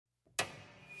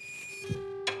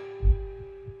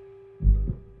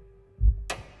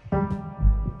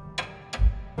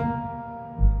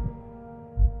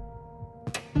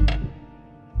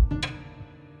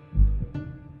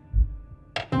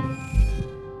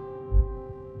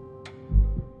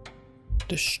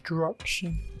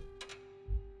destruction,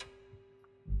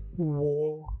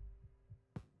 war,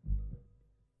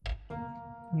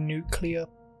 nuclear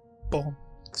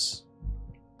bombs.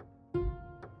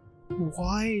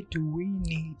 Why do we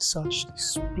need such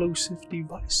explosive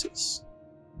devices?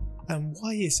 And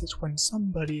why is it when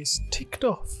somebody is ticked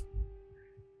off,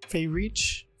 they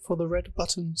reach for the red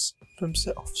buttons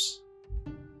themselves?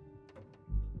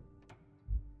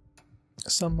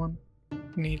 Someone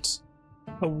needs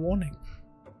a warning,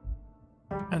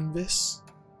 and this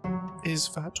is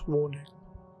that warning.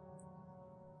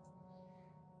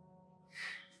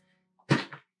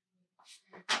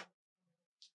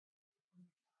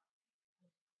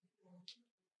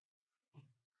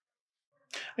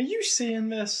 Are you seeing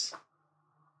this?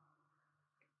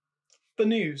 The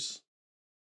news.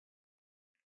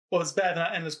 Well, it's better than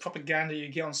that endless propaganda you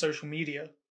get on social media.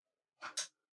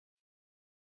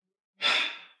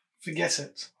 Forget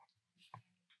it.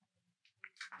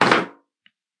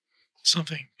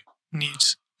 Something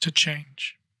needs to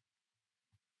change.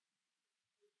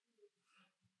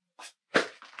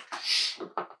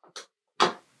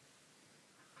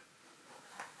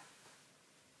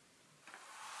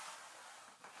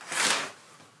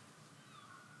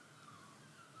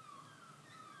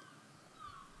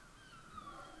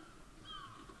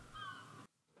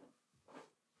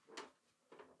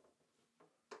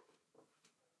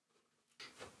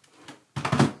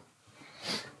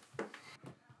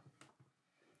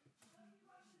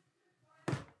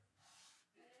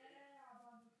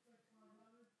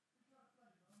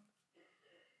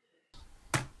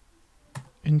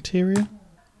 Interior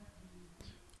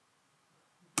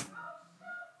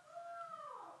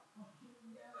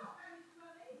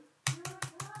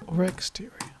or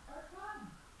exterior?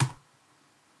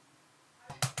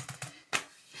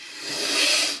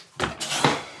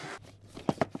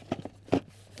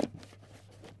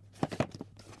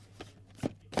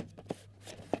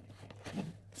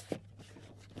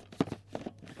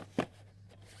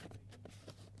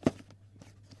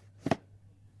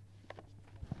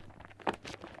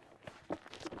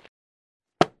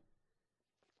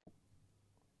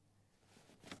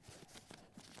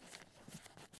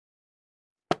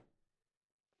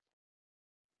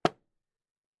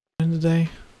 In the day,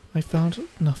 I found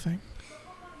nothing.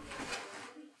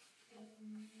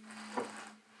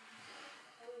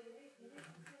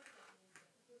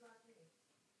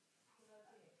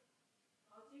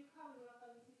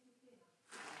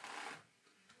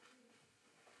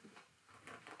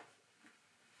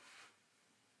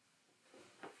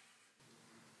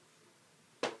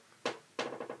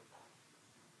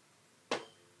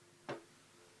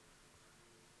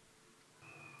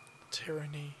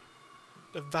 Tyranny,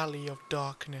 the valley of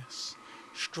darkness,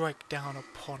 strike down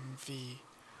upon thee.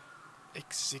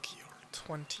 Ezekiel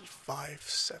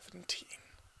 25:17.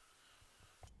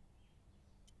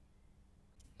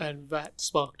 And that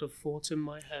sparked a thought in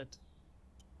my head.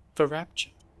 The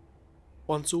Rapture.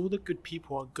 Once all the good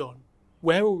people are gone,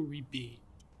 where will we be?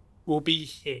 We'll be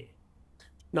here.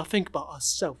 Nothing but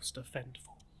ourselves to fend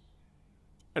for.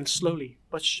 And slowly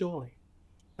but surely,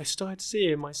 I started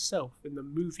seeing myself in the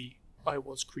movie I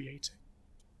was creating.